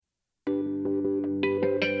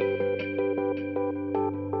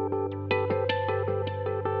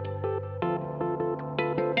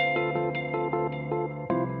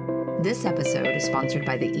This episode is sponsored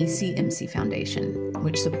by the ECMC Foundation,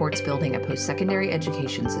 which supports building a post-secondary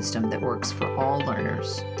education system that works for all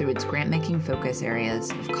learners through its grant-making focus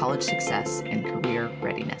areas of college success and career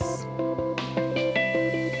readiness.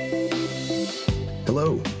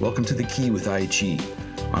 Hello, welcome to The Key with IHE.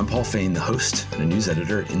 I'm Paul Fain, the host and a news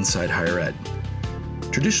editor at Inside Higher Ed.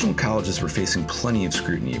 Traditional colleges were facing plenty of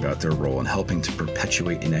scrutiny about their role in helping to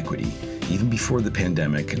perpetuate inequity, even before the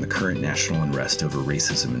pandemic and the current national unrest over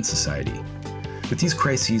racism in society. But these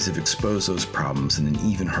crises have exposed those problems in an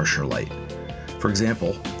even harsher light. For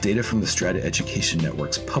example, data from the Strata Education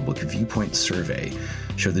Network's Public Viewpoint Survey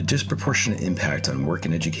show the disproportionate impact on work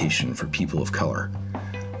and education for people of color.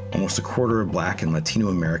 Almost a quarter of Black and Latino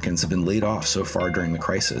Americans have been laid off so far during the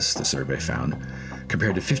crisis, the survey found,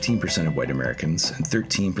 compared to 15% of white Americans and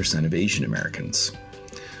 13% of Asian Americans.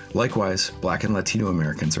 Likewise, Black and Latino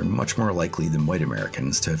Americans are much more likely than white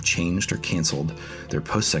Americans to have changed or canceled their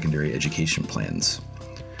post-secondary education plans.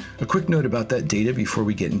 A quick note about that data before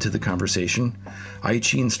we get into the conversation.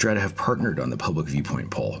 IHE and Strata have partnered on the Public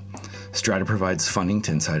Viewpoint poll. Strata provides funding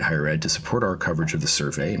to Inside Higher Ed to support our coverage of the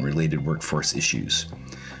survey and related workforce issues.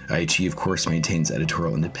 IHE, of course, maintains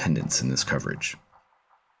editorial independence in this coverage.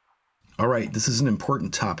 All right, this is an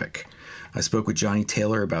important topic. I spoke with Johnny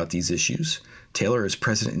Taylor about these issues. Taylor is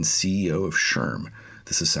president and CEO of SHRM,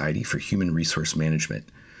 the Society for Human Resource Management.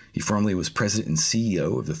 He formerly was president and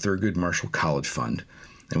CEO of the Thurgood Marshall College Fund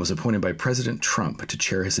and was appointed by President Trump to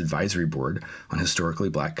chair his advisory board on historically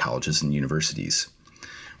Black colleges and universities.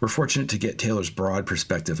 We're fortunate to get Taylor's broad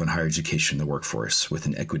perspective on higher education and the workforce with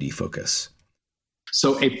an equity focus.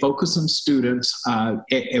 So a focus on students,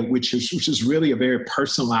 which is really a very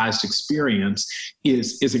personalized experience,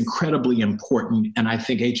 is incredibly important. And I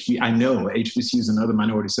think I know HBCUs and other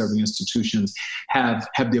minority serving institutions have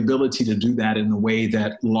the ability to do that in a way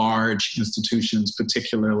that large institutions,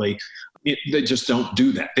 particularly, they just don't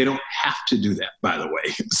do that. They don't have to do that, by the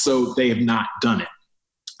way. So they have not done it.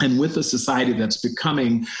 And with a society that's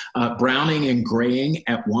becoming browning and graying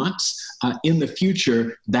at once, in the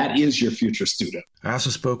future, that is your future student. I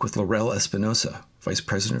also spoke with Laurel Espinosa, Vice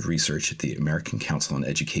President of Research at the American Council on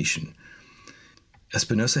Education.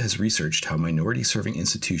 Espinosa has researched how minority-serving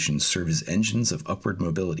institutions serve as engines of upward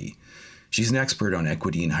mobility. She's an expert on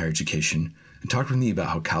equity in higher education and talked with me about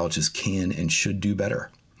how colleges can and should do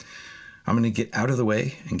better. I'm going to get out of the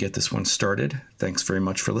way and get this one started. Thanks very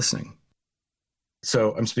much for listening.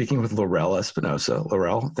 So I'm speaking with Laurel Espinosa.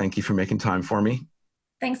 Laurel, thank you for making time for me.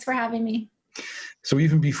 Thanks for having me. So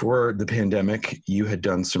even before the pandemic, you had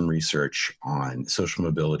done some research on social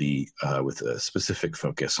mobility with a specific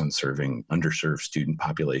focus on serving underserved student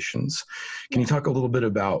populations. Can you talk a little bit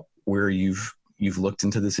about where you've looked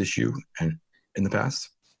into this issue in the past?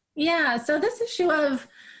 Yeah, so this issue of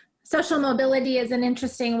social mobility is an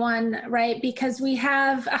interesting one, right? Because we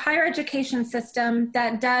have a higher education system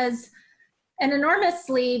that does an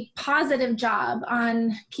enormously positive job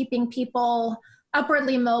on keeping people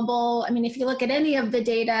upwardly mobile. I mean, if you look at any of the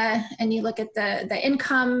data and you look at the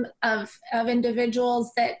income of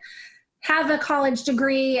individuals that have a college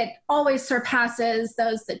degree, it always surpasses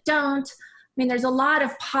those that don't. I mean, there's a lot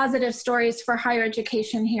of positive stories for higher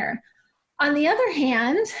education here. On the other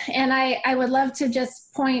hand, and I would love to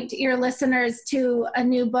just point your listeners to a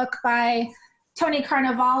new book by Tony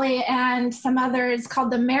Carnevale and some others called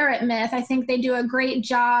The Merit Myth. I think they do a great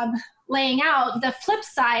job laying out the flip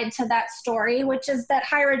side to that story, which is that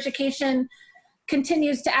higher education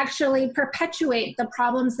continues to actually perpetuate the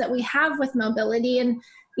problems that we have with mobility. And,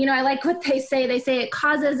 you know, I like what they say. They say it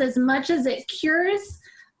causes as much as it cures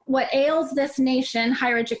what ails this nation,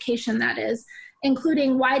 higher education that is,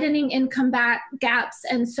 including widening income gaps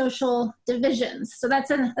and social divisions. So that's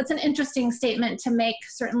an interesting statement to make,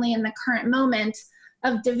 certainly in the current moment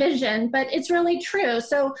of division, but it's really true.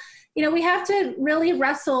 So, you know, we have to really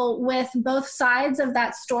wrestle with both sides of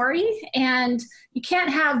that story, and you can't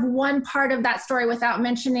have one part of that story without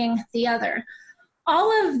mentioning the other.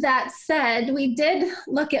 All of that said, we did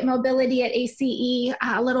look at mobility at ACE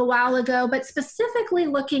a little while ago, but specifically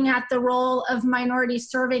looking at the role of minority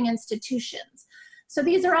serving institutions. So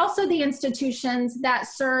these are also the institutions that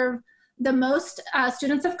serve the most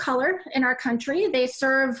students of color in our country. They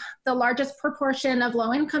serve the largest proportion of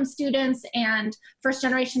low-income students and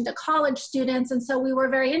first-generation to college students. And so we were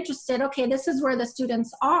very interested, okay, this is where the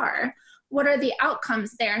students are. What are the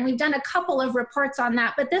outcomes there? And we've done a couple of reports on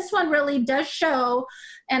that, but this one really does show,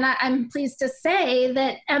 and I'm pleased to say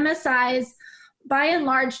that MSIs, by and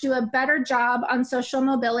large, do a better job on social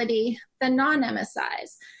mobility than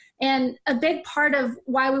non-MSIs. And a big part of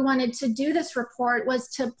why we wanted to do this report was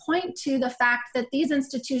to point to the fact that these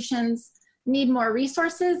institutions need more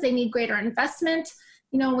resources. They need greater investment.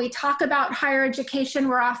 When we talk about higher education,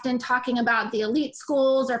 we're often talking about the elite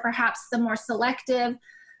schools or perhaps the more selective.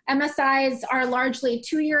 MSIs are largely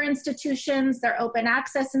two-year institutions. They're open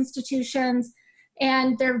access institutions,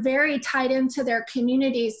 and they're very tied into their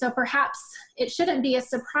communities. So perhaps it shouldn't be a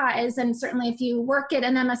surprise, and certainly if you work at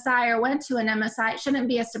an MSI or went to an MSI, it shouldn't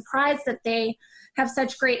be a surprise that they have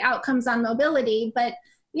such great outcomes on mobility. But,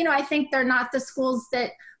 I think they're not the schools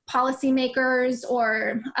that policymakers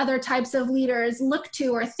or other types of leaders look to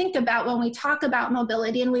or think about when we talk about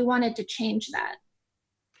mobility, and we wanted to change that.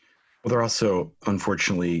 Well, there are also,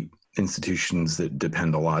 unfortunately, institutions that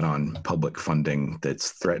depend a lot on public funding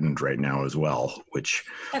that's threatened right now as well, which...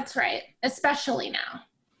 That's right, especially now.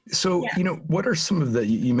 So, yeah. What are some of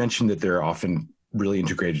you mentioned that they're often really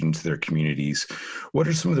integrated into their communities. What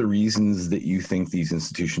are some of the reasons that you think these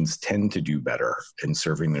institutions tend to do better in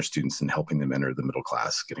serving their students and helping them enter the middle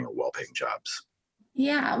class, getting well-paying jobs?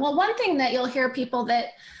 Yeah, well, one thing that you'll hear people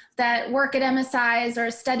that work at MSIs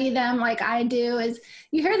or study them like I do is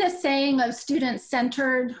you hear this saying of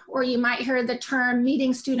student-centered, or you might hear the term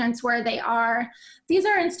meeting students where they are. These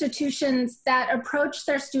are institutions that approach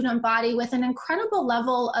their student body with an incredible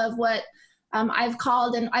level of what I've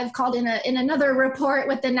called in another report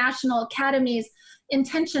with the National Academies,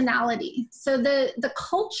 intentionality. So the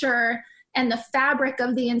culture and the fabric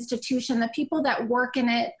of the institution, the people that work in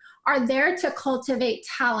it, are there to cultivate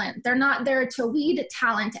talent. They're not there to weed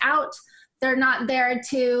talent out. They're not there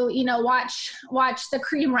to, watch the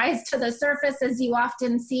cream rise to the surface, as you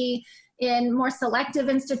often see in more selective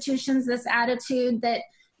institutions, this attitude that,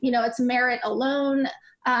 it's merit alone.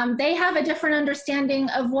 They have a different understanding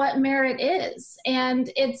of what merit is,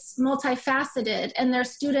 and it's multifaceted, and their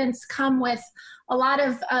students come with a lot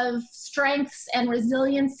of strengths and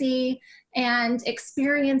resiliency and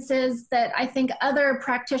experiences that I think other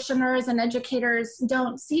practitioners and educators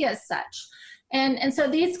don't see as such. And so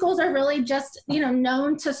these schools are really just,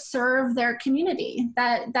 known to serve their community,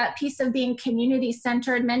 that piece of being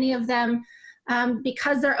community-centered. Many of them,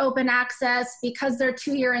 because they're open access, because they're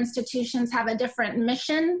two-year institutions, have a different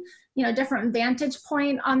mission, different vantage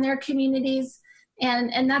point on their communities.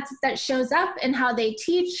 And that shows up in how they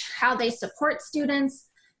teach, how they support students,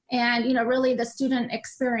 and, really the student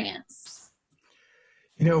experience.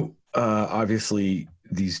 Obviously,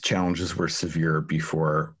 these challenges were severe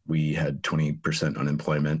before we had 20%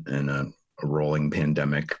 unemployment and a rolling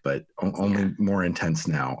pandemic, but only more intense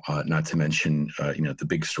now, not to mention, the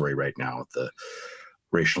big story right now, the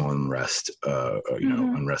racial unrest,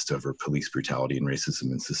 unrest over police brutality and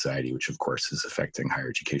racism in society, which of course is affecting higher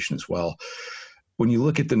education as well. When you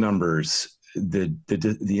look at the numbers, the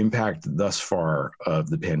impact thus far of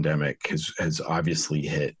the pandemic has obviously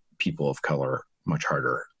hit people of color much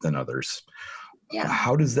harder than others. Yeah.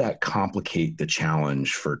 How does that complicate the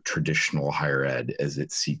challenge for traditional higher ed as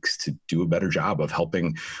it seeks to do a better job of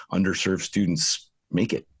helping underserved students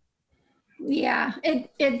make it? Yeah,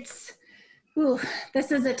 this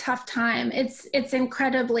is a tough time. It's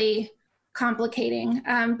incredibly complicating.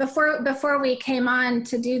 Before we came on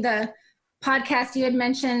to do the podcast, you had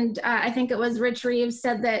mentioned, I think it was Rich Reeves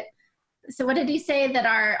said that, so what did he say, that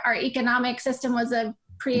our economic system was a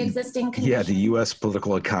pre-existing condition? Yeah, the U.S.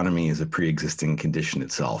 political economy is a pre-existing condition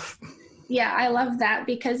itself. Yeah, I love that,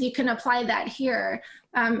 because you can apply that here.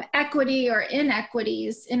 Equity or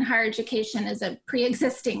inequities in higher education is a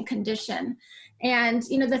pre-existing condition. And,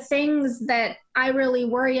 the things that I really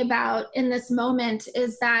worry about in this moment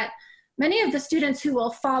is that many of the students who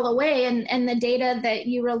will fall away, and the data that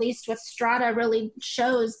you released with Strata really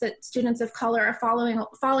shows that students of color are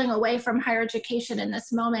falling away from higher education in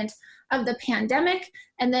this moment of the pandemic.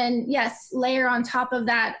 And then, yes, layer on top of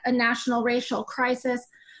that a national racial crisis.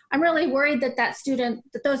 I'm really worried that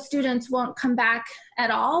those students won't come back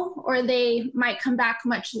at all, or they might come back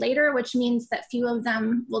much later, which means that few of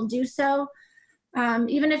them will do so.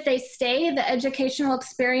 Even if they stay, the educational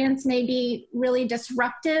experience may be really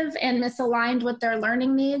disruptive and misaligned with their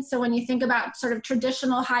learning needs. So when you think about sort of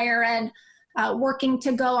traditional higher ed working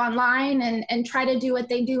to go online and try to do what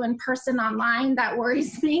they do in person online, that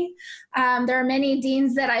worries me. There are many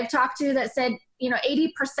deans that I've talked to that said,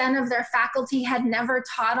 80% of their faculty had never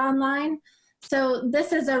taught online. So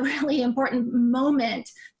this is a really important moment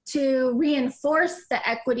to reinforce the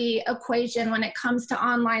equity equation when it comes to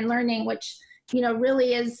online learning, which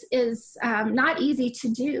really is not easy to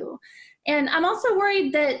do. And I'm also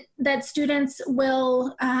worried that students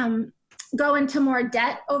will go into more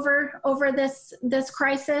debt over this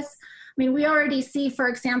crisis. I mean, we already see, for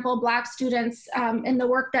example, Black students in the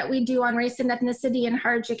work that we do on race and ethnicity in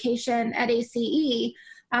higher education at ACE.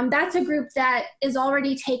 That's a group that is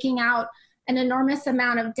already taking out an enormous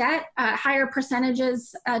amount of debt, higher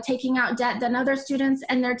percentages taking out debt than other students,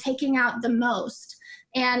 and they're taking out the most.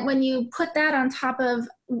 And when you put that on top of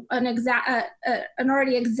an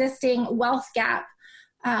already existing wealth gap,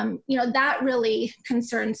 that really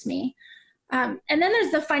concerns me. And then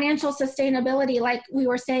there's the financial sustainability, like we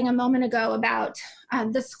were saying a moment ago about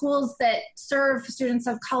the schools that serve students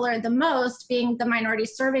of color the most being the minority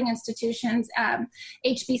serving institutions,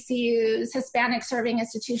 HBCUs, Hispanic serving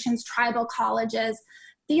institutions, tribal colleges.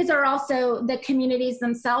 These are also the communities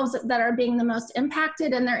themselves that are being the most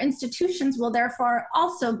impacted, and their institutions will therefore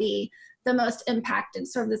also be the most impacted,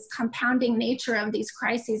 sort of this compounding nature of these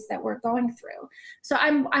crises that we're going through. So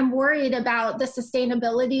I'm worried about the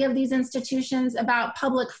sustainability of these institutions, about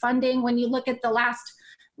public funding. When you look at the last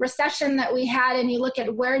recession that we had and you look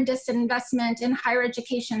at where disinvestment in higher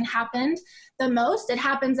education happened the most, it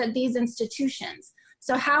happens at these institutions.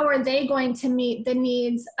 So how are they going to meet the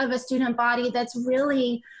needs of a student body that's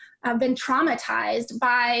really been traumatized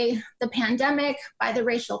by the pandemic, by the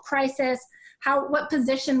racial crisis? What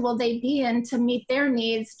position will they be in to meet their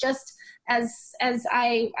needs? Just as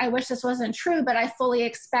I wish this wasn't true, but I fully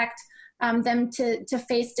expect them to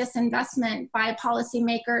face disinvestment by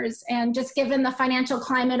policymakers, and just given the financial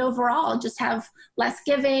climate overall, just have less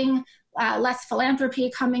giving, less philanthropy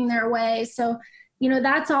coming their way. So,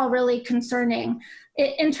 that's all really concerning.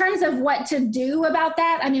 In terms of what to do about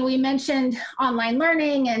that, I mean, we mentioned online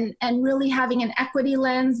learning and really having an equity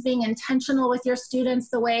lens, being intentional with your students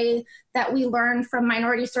the way that we learn from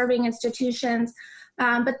minority serving institutions.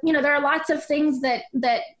 But there are lots of things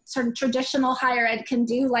that sort of traditional higher ed can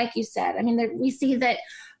do, like you said. I mean, we see that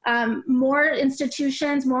more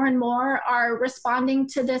institutions, more and more, are responding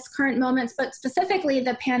to this current moment, but specifically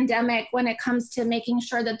the pandemic when it comes to making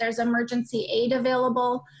sure that there's emergency aid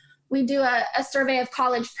available. We do a survey of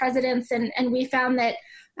college presidents, and we found that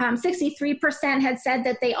 63% had said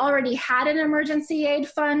that they already had an emergency aid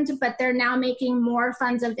fund, but they're now making more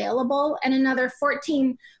funds available. And another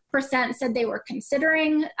 14% said they were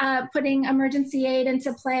considering putting emergency aid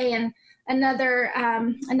into play. And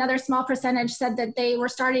another small percentage said that they were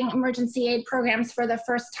starting emergency aid programs for the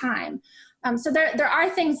first time. So there are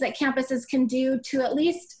things that campuses can do to at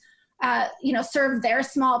least serve their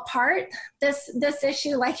small part. This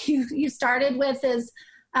issue, like you started with, is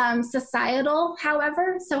societal,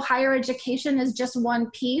 however. So higher education is just one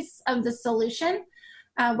piece of the solution,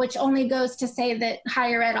 which only goes to say that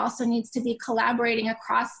higher ed also needs to be collaborating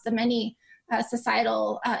across the many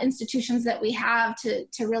societal institutions that we have to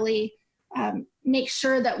really make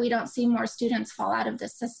sure that we don't see more students fall out of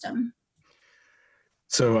this system.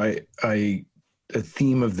 So a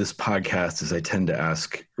theme of this podcast is I tend to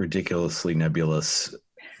ask ridiculously nebulous,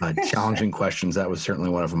 challenging questions. That was certainly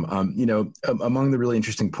one of them. Among the really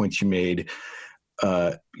interesting points you made,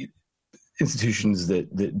 institutions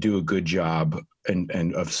that do a good job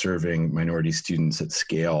and of serving minority students at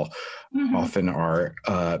scale often are,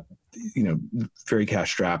 very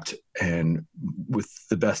cash strapped, and with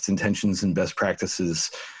the best intentions and best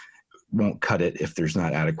practices won't cut it if there's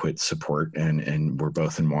not adequate support. And we're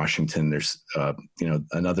both in Washington. There's,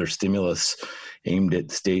 another stimulus aimed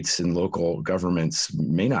at states and local governments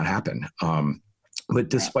may not happen. But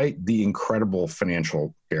despite the incredible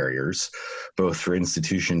financial barriers, both for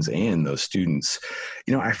institutions and those students,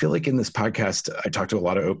 I feel like in this podcast, I talked to a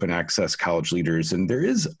lot of open access college leaders, and there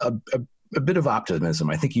is a bit of optimism.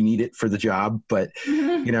 I think you need it for the job, but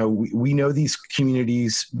we know these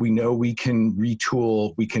communities. We know we can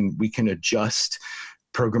retool. We can adjust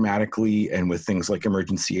programmatically and with things like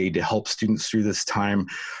emergency aid to help students through this time.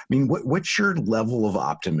 I mean, what's your level of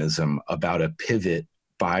optimism about a pivot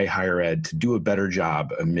by higher ed to do a better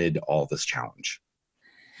job amid all this challenge?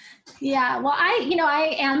 Yeah, well,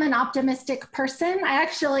 I am an optimistic person. I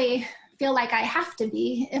actually feel like I have to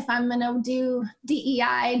be if I'm going to do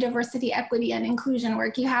DEI, diversity, equity, and inclusion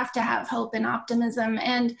work. You have to have hope and optimism.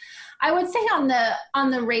 And I would say on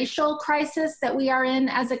the racial crisis that we are in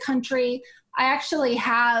as a country, I actually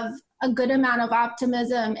have a good amount of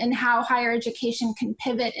optimism in how higher education can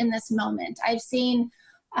pivot in this moment. I've seen,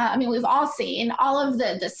 we've all seen all of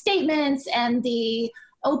the statements and the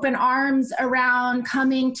open arms around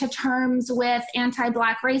coming to terms with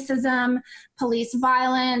anti-Black racism, police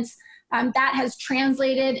violence. That has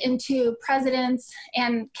translated into presidents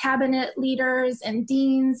and cabinet leaders and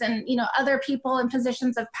deans and other people in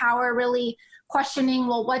positions of power really questioning,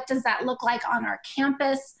 well, what does that look like on our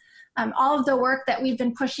campus? All of the work that we've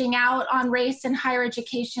been pushing out on race in higher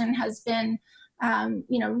education has been,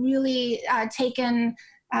 really taken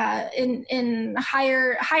in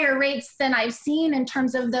higher rates than I've seen in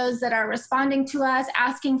terms of those that are responding to us,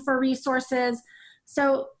 asking for resources.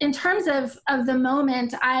 So in terms of the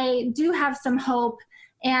moment, I do have some hope,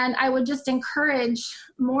 and I would just encourage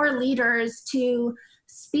more leaders to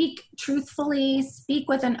speak truthfully, speak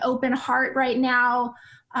with an open heart right now,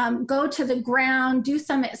 go to the ground, do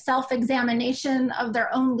some self-examination of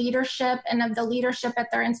their own leadership and of the leadership at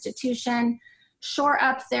their institution, shore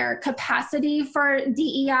up their capacity for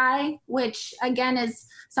DEI, which again is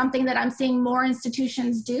something that I'm seeing more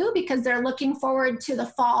institutions do because they're looking forward to the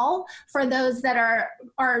fall for those that are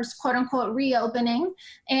quote unquote reopening.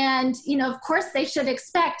 And, of course they should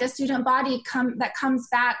expect a student body that comes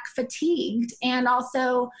back fatigued and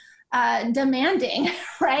also demanding,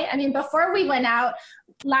 right? I mean, before we went out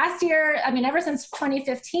last year, ever since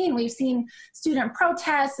 2015, we've seen student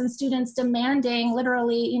protests and students demanding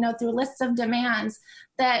literally, through lists of demands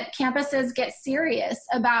that campuses get serious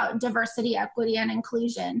about diversity, equity, and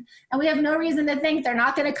inclusion. And we have no reason to think they're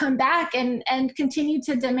not going to come back and continue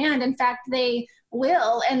to demand. In fact, they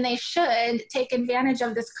will and they should take advantage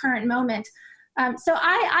of this current moment. So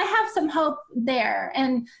I have some hope there.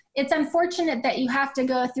 And it's unfortunate that you have to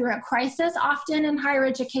go through a crisis often in higher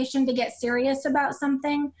education to get serious about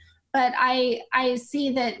something. But I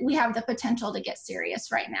see that we have the potential to get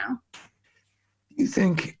serious right now. Do you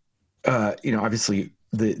think, obviously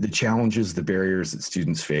the challenges, the barriers that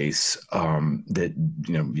students face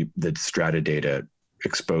that Strata data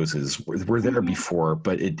exposes were there before,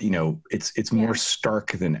 but it's more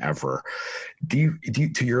stark than ever. Do you,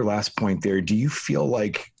 to your last point there, do you feel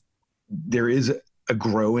like there is a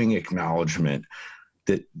growing acknowledgement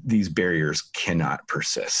that these barriers cannot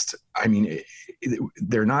persist? I mean,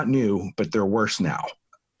 they're not new, but they're worse now.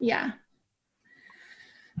 Yeah.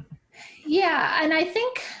 And I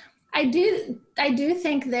do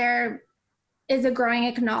think there is a growing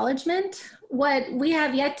acknowledgement. What we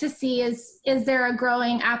have yet to see is there a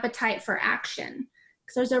growing appetite for action?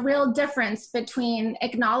 Because there's a real difference between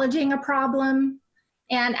acknowledging a problem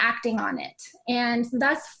and acting on it. And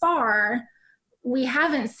thus far, we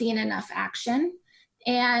haven't seen enough action.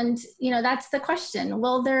 And, that's the question.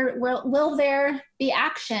 Will there be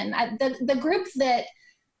action? The group that,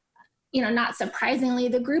 not surprisingly,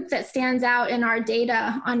 the group that stands out in our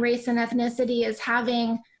data on race and ethnicity is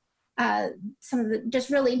having some of the just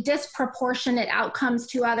really disproportionate outcomes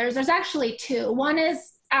to others. There's actually two. One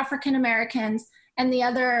is African Americans and the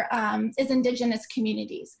other is Indigenous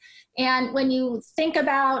communities. And when you think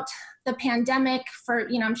about the pandemic,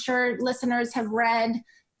 I'm sure listeners have read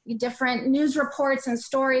different news reports and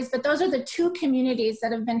stories, but those are the two communities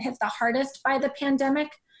that have been hit the hardest by the pandemic.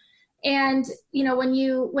 And, when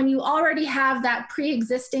you already have that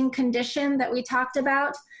pre-existing condition that we talked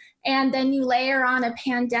about, and then you layer on a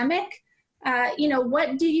pandemic,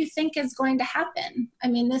 what do you think is going to happen? I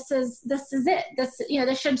mean, this is it.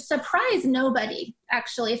 This should surprise nobody,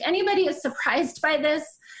 actually. If anybody is surprised by this,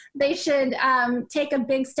 they should take a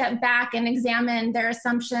big step back and examine their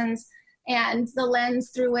assumptions and the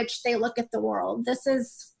lens through which they look at the world. This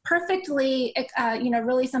is perfectly,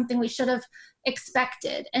 really something we should have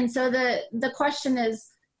expected. And so the question is,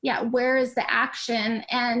 where is the action?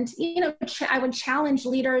 And, I would challenge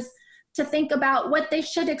leaders to think about what they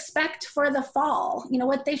should expect for the fall,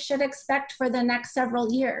 what they should expect for the next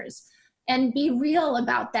several years, and be real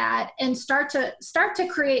about that and start to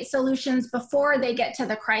create solutions before they get to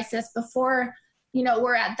the crisis, before,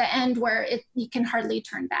 we're at the end where you can hardly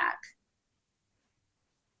turn back.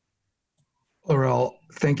 Laurel,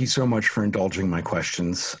 thank you so much for indulging my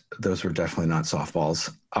questions. Those were definitely not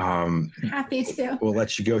softballs. Happy to. We'll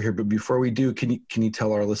let you go here, but before we do, can you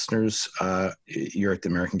tell our listeners, you're at the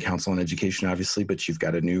American Council on Education, obviously, but you've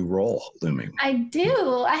got a new role looming. I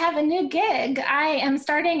do. I have a new gig. I am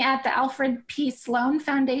starting at the Alfred P. Sloan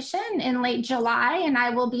Foundation in late July, and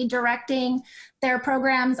I will be directing their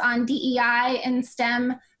programs on DEI and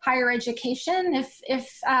STEM higher education.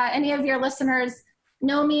 If any of your listeners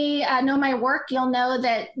know me, know my work, you'll know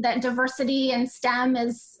that diversity in STEM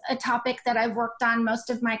is a topic that I've worked on most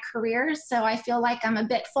of my career. So I feel like I'm a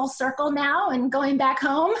bit full circle now and going back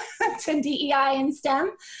home to DEI and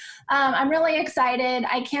STEM. I'm really excited.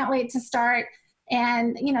 I can't wait to start.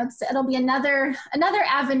 And, it'll be another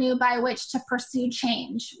avenue by which to pursue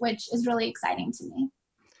change, which is really exciting to me.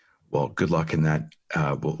 Well, good luck in that.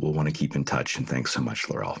 We'll want to keep in touch. And thanks so much,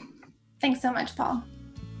 Laurel. Thanks so much, Paul.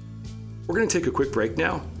 We're going to take a quick break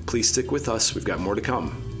now. Please stick with us. We've got more to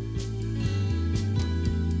come.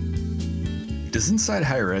 Does Inside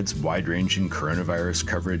Higher Ed's wide-ranging coronavirus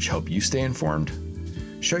coverage help you stay informed?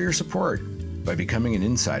 Show your support by becoming an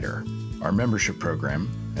insider, our membership program,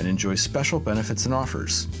 and enjoy special benefits and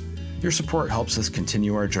offers. Your support helps us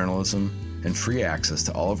continue our journalism and free access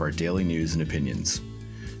to all of our daily news and opinions.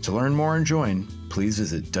 To learn more and join, please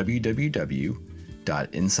visit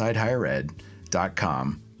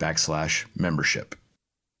www.insidehighered.com/membership.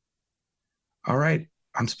 All right,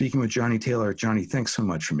 I'm speaking with Johnny Taylor. Johnny, thanks so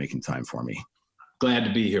much for making time for me. Glad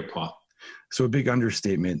to be here, Paul. So a big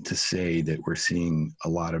understatement to say that we're seeing a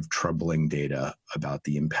lot of troubling data about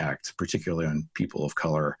the impact, particularly on people of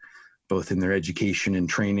color, both in their education and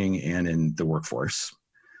training and in the workforce.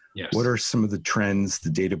 Yes. What are some of the trends, the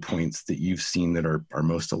data points that you've seen that are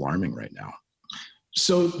most alarming right now?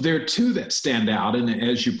 So there are two that stand out, and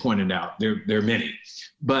as you pointed out, there are many.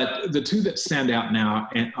 But the two that stand out now,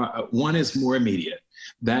 one is more immediate.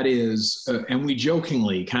 That is, and we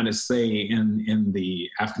jokingly kind of say in the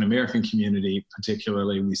African-American community,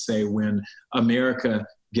 particularly, we say when America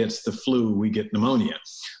gets the flu, we get pneumonia.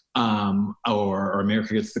 Or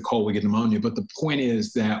America gets the cold, we get pneumonia. But the point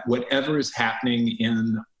is that whatever is happening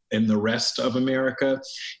in the rest of America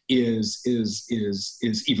is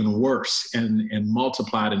even worse and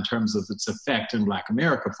multiplied in terms of its effect in Black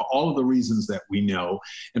America for all of the reasons that we know.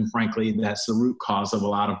 And frankly, that's the root cause of a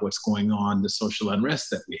lot of what's going on, the social unrest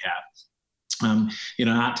that we have.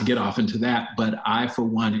 Not to get off into that, but I, for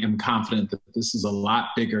one, am confident that this is a lot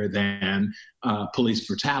bigger than police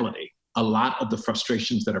brutality. A lot of the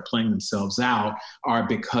frustrations that are playing themselves out are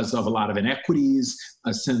because of a lot of inequities,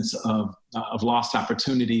 a sense of lost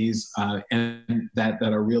opportunities, and that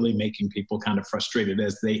are really making people kind of frustrated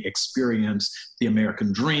as they experience the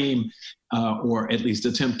American dream, or at least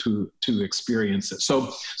attempt to experience it.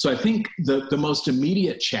 So I think the most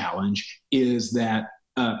immediate challenge is that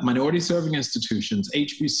minority-serving institutions,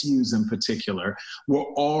 HBCUs in particular, were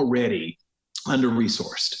already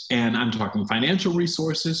under-resourced. And I'm talking financial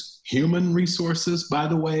resources, human resources, by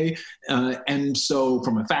the way. And so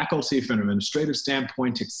from a faculty, from an administrative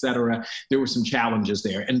standpoint, et cetera, there were some challenges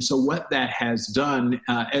there. And so what that has done,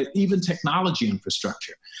 even technology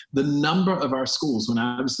infrastructure, the number of our schools, when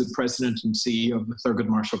I was the president and CEO of the Thurgood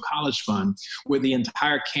Marshall College Fund, where the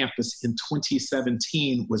entire campus in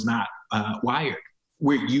 2017 was not wired,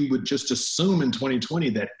 where you would just assume in 2020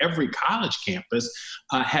 that every college campus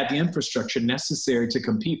had the infrastructure necessary to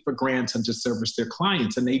compete for grants and to service their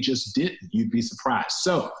clients, and they just didn't. You'd be surprised.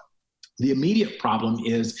 So the immediate problem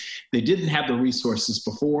is they didn't have the resources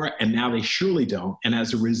before, and now they surely don't. And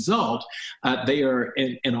as a result, they are,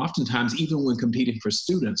 and oftentimes, even when competing for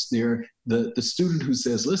students, they're the student who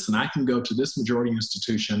says, listen, I can go to this majority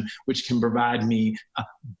institution, which can provide me a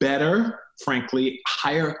better, frankly,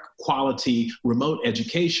 higher quality remote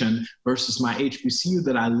education versus my HBCU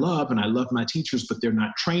that I love, and I love my teachers, but they're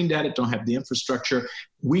not trained at it, don't have the infrastructure.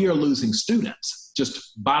 We are losing students,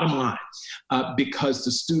 just bottom line, because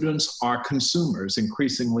the students are consumers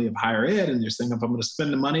increasingly of higher ed, and they're saying, if I'm going to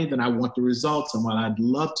spend the money, then I want the results. And while I'd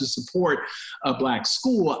love to support a Black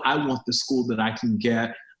school, I want the school that I can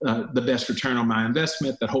get the best return on my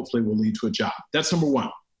investment that hopefully will lead to a job. That's number one.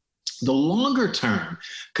 The longer term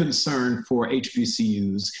concern for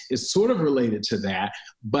HBCUs is sort of related to that,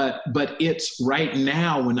 but it's right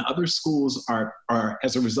now when other schools are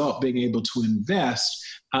as a result being able to invest,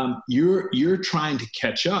 you're trying to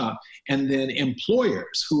catch up, and then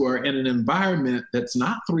employers who are in an environment that's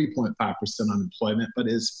not 3.5% unemployment, but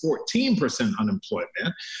is 14%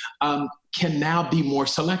 unemployment, can now be more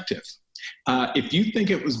selective. If you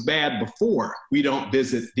think it was bad before, we don't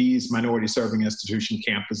visit these minority-serving institution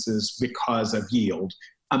campuses because of yield.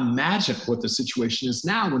 Imagine what the situation is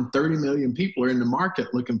now when 30 million people are in the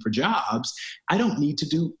market looking for jobs. I don't need to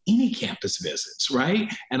do any campus visits, right?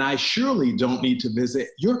 And I surely don't need to visit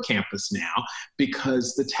your campus now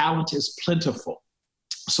because the talent is plentiful.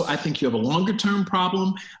 So I think you have a longer term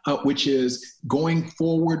problem, which is going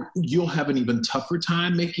forward, you'll have an even tougher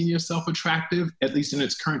time making yourself attractive, at least in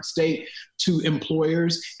its current state, to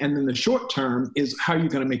employers. And then the short term is how you're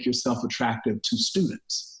going to make yourself attractive to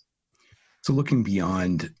students. So looking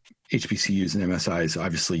beyond HBCUs and MSIs,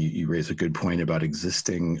 obviously you raise a good point about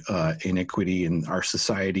existing inequity in our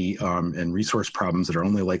society and resource problems that are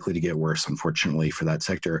only likely to get worse, unfortunately, for that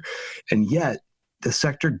sector. And yet the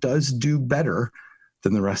sector does do better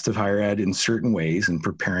than the rest of higher ed in certain ways in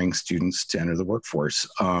preparing students to enter the workforce.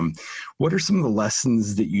 What are some of the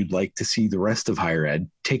lessons that you'd like to see the rest of higher ed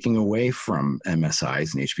taking away from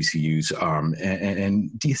MSIs and HBCUs?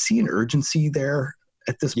 And do you see an urgency there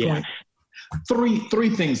at this point? Three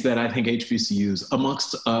things that I think HBCUs,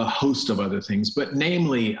 amongst a host of other things, but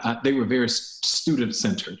namely, they were very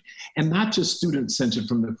student-centered. And not just student-centered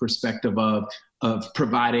from the perspective of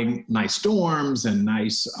providing nice dorms and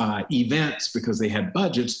nice events because they had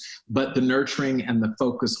budgets, but the nurturing and the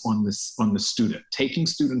focus on the student, taking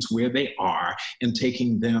students where they are and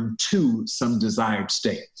taking them to some desired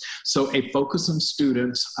state. So a focus on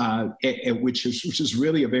students, which is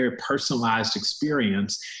really a very personalized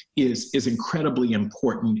experience, is incredibly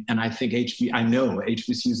important. And I think I know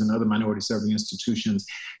HBCUs and other minority serving institutions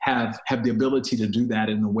have the ability to do that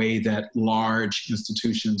in a way that large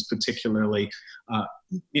institutions, particularly,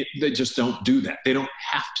 they just don't do that. They don't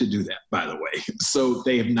have to do that, by the way. So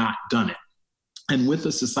they have not done it. And with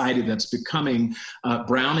a society that's becoming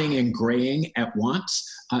browning and graying at once,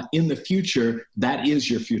 in the future, that is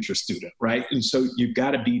your future student, right? And so you've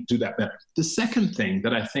got to do that better. The second thing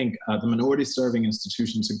that I think the minority serving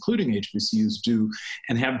institutions, including HBCUs, do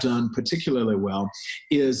and have done particularly well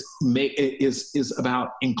is about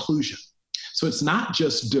inclusion. So it's not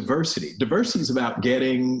just diversity. Diversity is about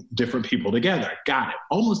getting different people together. Got it.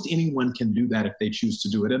 Almost anyone can do that if they choose to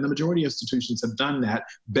do it. And the majority of institutions have done that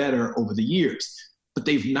better over the years. But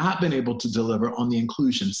they've not been able to deliver on the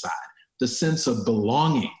inclusion side, the sense of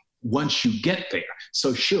belonging once you get there.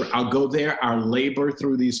 So sure, I'll go there, I'll labor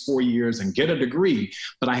through these 4 years and get a degree,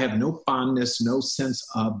 but I have no fondness, no sense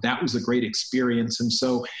of that was a great experience. And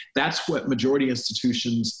so that's what majority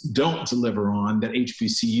institutions don't deliver on that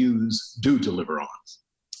HBCUs do deliver on.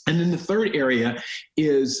 And then the third area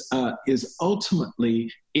is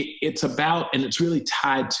ultimately, it's about, and it's really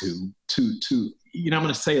tied to I'm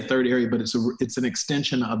going to say a third area, but it's an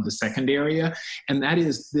extension of the second area, and that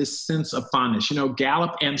is this sense of fondness.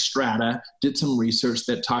 Gallup and Strata did some research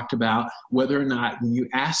that talked about whether or not when you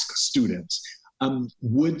ask students,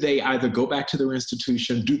 would they either go back to their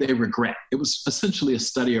institution, do they regret? It was essentially a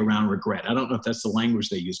study around regret. I don't know if that's the language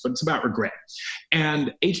they use, but it's about regret.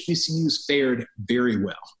 And HBCUs fared very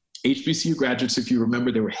well. HBCU graduates, if you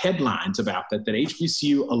remember, there were headlines about that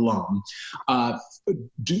HBCU alum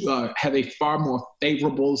have a far more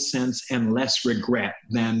favorable sense and less regret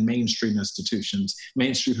than mainstream institutions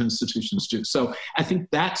do. So I think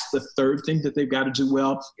that's the third thing that they've got to do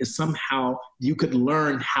well, is somehow you could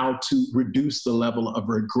learn how to reduce the level of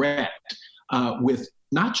regret with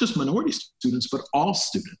not just minority students, but all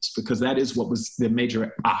students, because that is what was the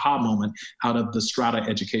major aha moment out of the Strata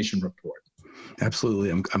education report. Absolutely.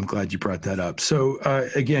 I'm glad you brought that up. So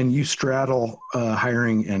again, you straddle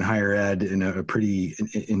hiring and higher ed in a pretty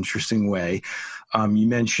interesting way. You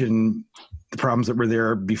mentioned the problems that were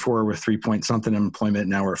there before with 3-point-something unemployment.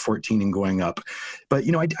 Now we're at 14 and going up. But,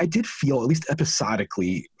 I did feel, at least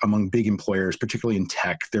episodically, among big employers, particularly in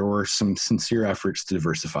tech, there were some sincere efforts to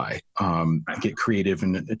diversify, get creative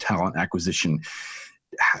in talent acquisition.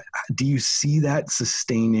 Do you see that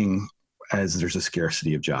sustaining as there's a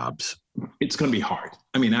scarcity of jobs? It's going to be hard.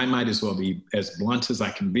 I mean, I might as well be as blunt as I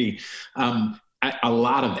can be. A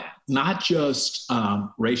lot of that, not just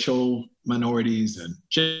racial minorities and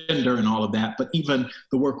gender and all of that, but even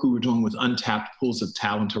the work we were doing with untapped pools of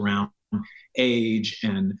talent around age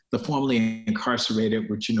and the formerly incarcerated,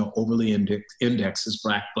 which, overly indexes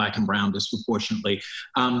Black and brown disproportionately.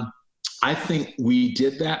 I think we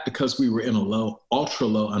did that because we were in a ultra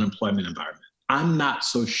low unemployment environment. I'm not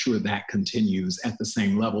so sure that continues at the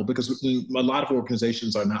same level, because a lot of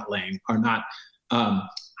organizations are not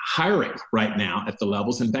hiring right now at the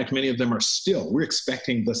levels. In fact, many of them are still. We're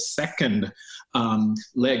expecting the second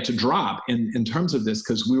leg to drop in terms of this,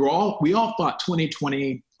 because we all thought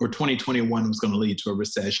 2020 or 2021 was going to lead to a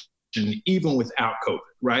recession, even without COVID,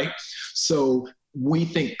 right? So we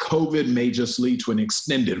think COVID may just lead to an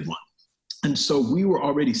extended one. And so we were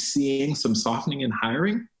already seeing some softening in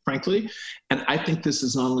hiring, frankly, and I think this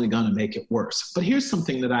is not only going to make it worse. But here's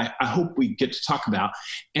something that I hope we get to talk about,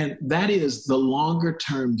 and that is the longer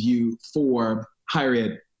term view for higher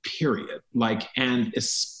ed, period. And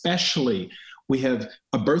especially, we have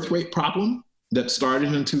a birth rate problem that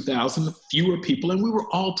started in 2000, fewer people, and we were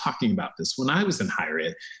all talking about this when I was in higher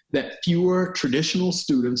ed, that fewer traditional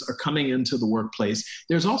students are coming into the workplace.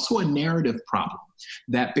 There's also a narrative problem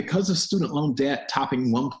that because of student loan debt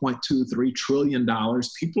topping $1.23 trillion,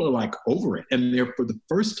 people are over it. And they're, for the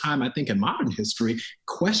first time, I think, in modern history,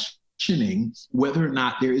 questioning whether or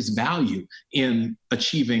not there is value in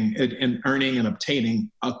achieving and earning and obtaining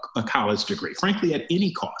a college degree, frankly, at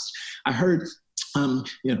any cost. I heard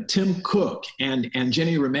Tim Cook and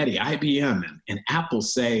Ginny Rometty, IBM and Apple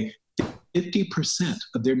say 50%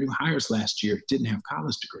 of their new hires last year didn't have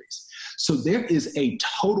college degrees. So there is a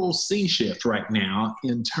total sea shift right now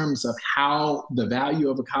in terms of how the value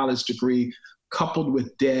of a college degree, coupled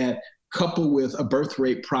with debt, coupled with a birth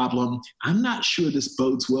rate problem, I'm not sure this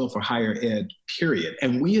bodes well for higher ed, period.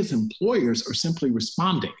 And we as employers are simply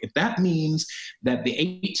responding. If that means that the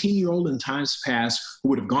 18-year-old in times past who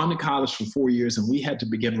would have gone to college for 4 years and we had to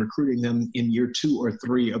begin recruiting them in year 2 or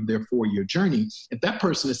 3 of their 4-year journey, if that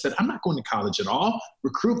person has said, I'm not going to college at all,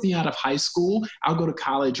 recruit me out of high school, I'll go to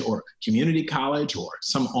college or community college or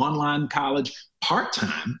some online college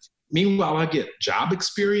part-time. Meanwhile, I get job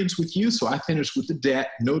experience with you, so I finish with the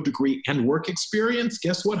debt, no degree, and work experience.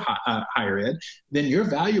 Guess what, higher ed? Then your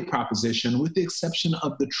value proposition, with the exception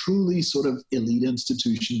of the truly sort of elite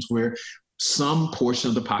institutions where some portion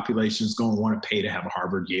of the population is going to want to pay to have a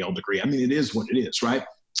Harvard, Yale degree. I mean, it is what it is, right?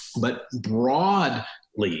 But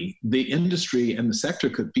broadly, the industry and the sector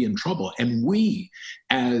could be in trouble. And we,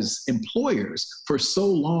 as employers, for so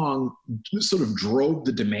long sort of drove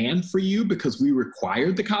the demand for you because we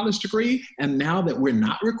required the college degree. And now that we're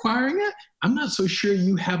not requiring it, I'm not so sure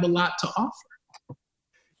you have a lot to offer.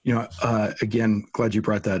 You know, again, glad you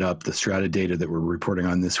brought that up. The Strata data that we're reporting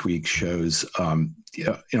on this week shows,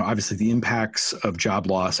 obviously the impacts of job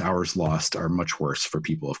loss, hours lost are much worse for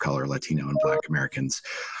people of color, Latino and Black Americans.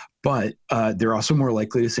 But they're also more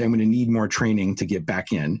likely to say, I'm going to need more training to get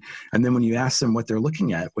back in. And then when you ask them what they're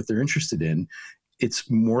looking at, what they're interested in, it's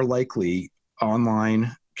more likely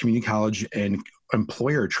online, community college, and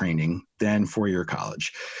employer training than four-year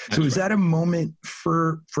college. So is that a moment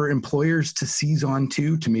for employers to seize on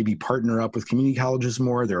to maybe partner up with community colleges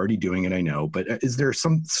more? They're already doing it, I know, but is there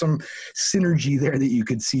some synergy there that you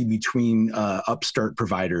could see between upstart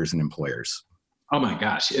providers and employers? Oh my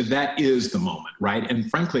gosh, that is the moment, right?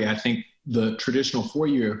 And frankly, I think the traditional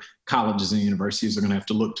four-year colleges and universities are going to have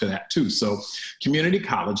to look to that too. So community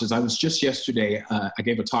colleges, I was just yesterday, I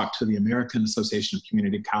gave a talk to the American Association of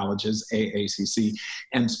Community Colleges, AACC,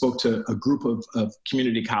 and spoke to a group of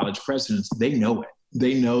community college presidents. They know it.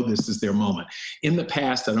 They know this is their moment. In the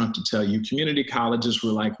past, I don't have to tell you, community colleges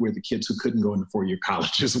were like where the kids who couldn't go into four-year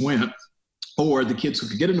colleges went. Or the kids who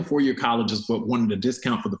could get into four-year colleges but wanted a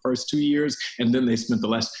discount for the first 2 years, and then they spent the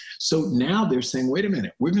last. So now they're saying, wait a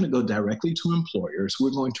minute, we're going to go directly to employers.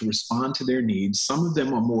 We're going to respond to their needs. Some of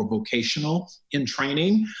them are more vocational in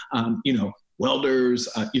training, welders,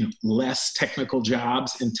 less technical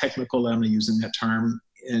jobs. And technical, I'm using that term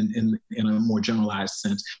in a more generalized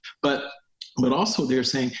sense. But also they're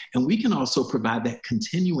saying, and we can also provide that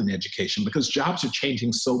continuing education because jobs are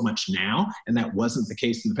changing so much now, and that wasn't the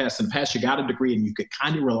case in the past. In the past, you got a degree and you could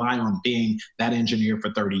kind of rely on being that engineer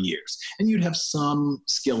for 30 years. And you'd have some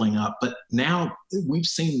skilling up, but now we've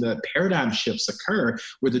seen the paradigm shifts occur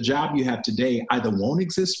where the job you have today either won't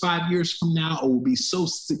exist 5 years from now or will be so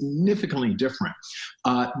significantly different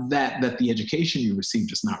that the education you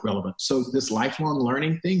received is not relevant. So this lifelong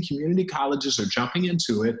learning thing, community colleges are jumping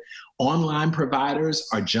into it. Online providers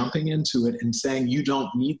are jumping into it and saying, you don't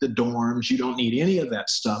need the dorms, you don't need any of that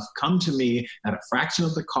stuff. Come to me at a fraction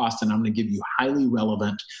of the cost, and I'm going to give you highly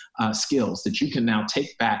relevant skills that you can now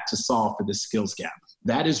take back to solve for this skills gap.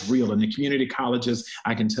 That is real. And the community colleges,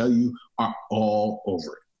 I can tell you, are all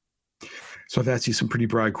over it. So I've asked you some pretty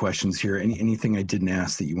broad questions here. Anything I didn't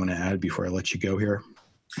ask that you want to add before I let you go here?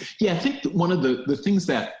 Yeah, I think that one of the things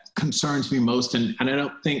that concerns me most, and I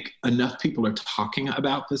don't think enough people are talking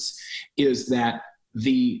about this, is that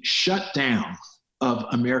the shutdown of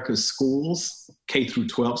America's schools, K through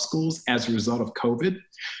 12 schools, as a result of COVID,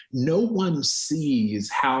 no one sees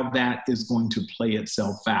how that is going to play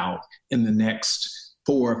itself out in the next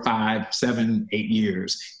 4, 5, 7, 8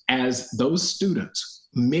 years as those students,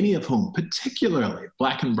 many of whom, particularly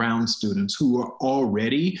Black and brown students who are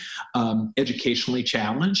already educationally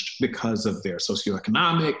challenged because of their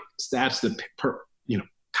socioeconomic status, the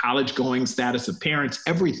college-going status of parents,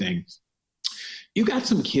 everything. You got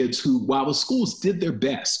some kids who, while the schools did their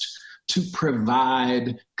best to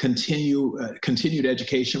provide continued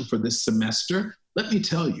education for this semester, let me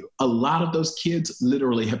tell you, a lot of those kids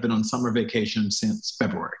literally have been on summer vacation since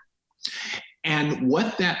February. And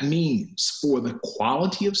what that means for the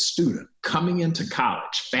quality of student coming into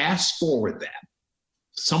college, fast forward that,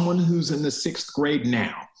 someone who's in the 6th grade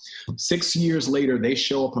now, 6 years later, they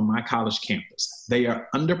show up on my college campus. They are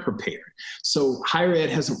underprepared. So higher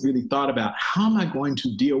ed hasn't really thought about how am I going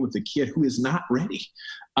to deal with a kid who is not ready?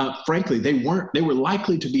 Frankly, they were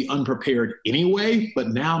likely to be unprepared anyway, but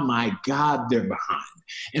now, my God, they're behind.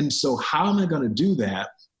 And so how am I going to do that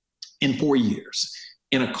in 4 years?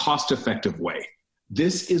 In a cost-effective way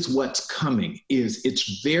this is what's coming.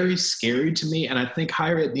 It's very scary to me. And I think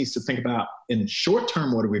higher ed needs to think about, in short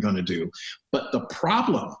term, what are we going to do? But the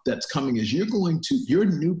problem that's coming is your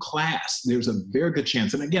new class, there's a very good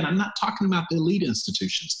chance. And again, I'm not talking about the elite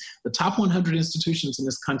institutions. The top 100 institutions in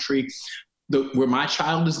this country, where my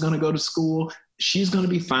child is going to go to school, she's going to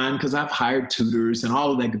be fine because I've hired tutors and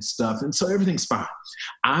all of that good stuff. And so everything's fine.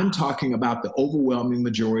 I'm talking about the overwhelming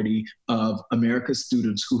majority of America's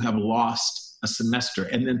students who have lost a semester.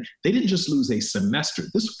 And then they didn't just lose a semester.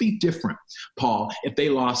 This would be different, Paul, if they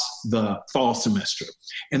lost the fall semester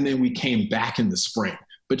and then we came back in the spring.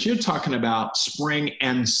 But you're talking about spring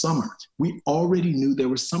and summer. We already knew there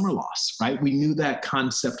was summer loss, right? We knew that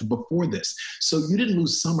concept before this. So you didn't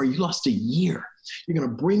lose summer, you lost a year. You're going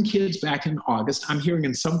to bring kids back in August. I'm hearing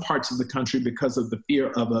in some parts of the country, because of the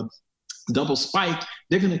fear of a double spike,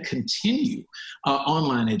 they're going to continue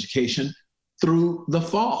online education through the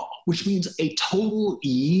fall, which means a total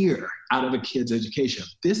year out of a kid's education.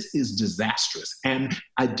 This is disastrous. And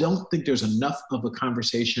I don't think there's enough of a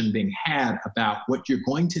conversation being had about what you're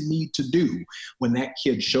going to need to do when that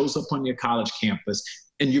kid shows up on your college campus.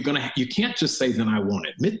 And you can't just say, then I won't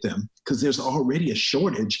admit them, because there's already a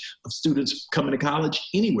shortage of students coming to college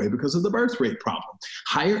anyway because of the birth rate problem.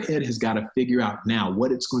 Higher ed has got to figure out now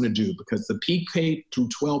what it's going to do, because the PK through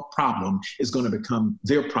 12 problem is going to become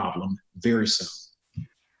their problem very soon.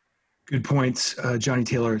 Good points. Johnny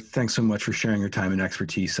Taylor, thanks so much for sharing your time and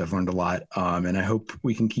expertise. I've learned a lot, and I hope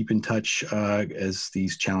we can keep in touch as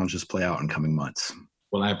these challenges play out in coming months.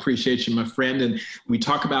 Well, I appreciate you, my friend. And we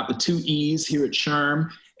talk about the 2 E's here at SHRM,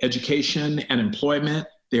 education and employment.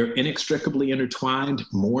 They're inextricably intertwined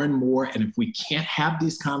more and more. And if we can't have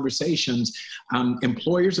these conversations,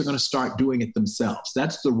 employers are going to start doing it themselves.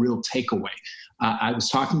 That's the real takeaway. I was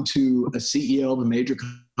talking to a CEO of a major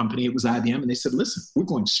company, it was IBM, and they said, listen, we're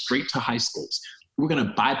going straight to high schools. We're going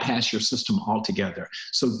to bypass your system altogether.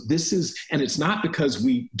 So this is, and it's not because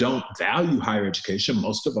we don't value higher education.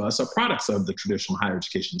 Most of us are products of the traditional higher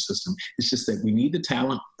education system. It's just that we need the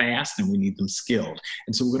talent fast and we need them skilled.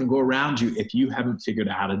 And so we're going to go around you if you haven't figured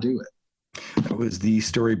out how to do it. That was the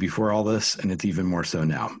story before all this, and it's even more so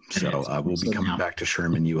now. So we'll be coming back to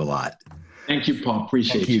Sherman U a lot. Thank you, Paul.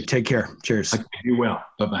 Appreciate you. Take care. Cheers. Okay, you well.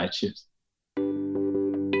 Bye-bye. Cheers.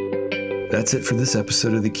 That's it for this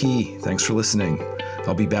episode of The Key. Thanks for listening.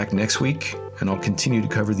 I'll be back next week, and I'll continue to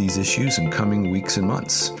cover these issues in coming weeks and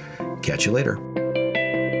months. Catch you later.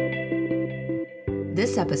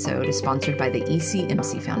 This episode is sponsored by the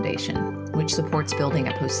ECMC Foundation, which supports building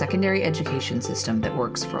a post-secondary education system that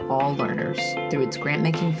works for all learners through its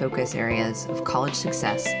grant-making focus areas of college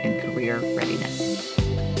success and career readiness.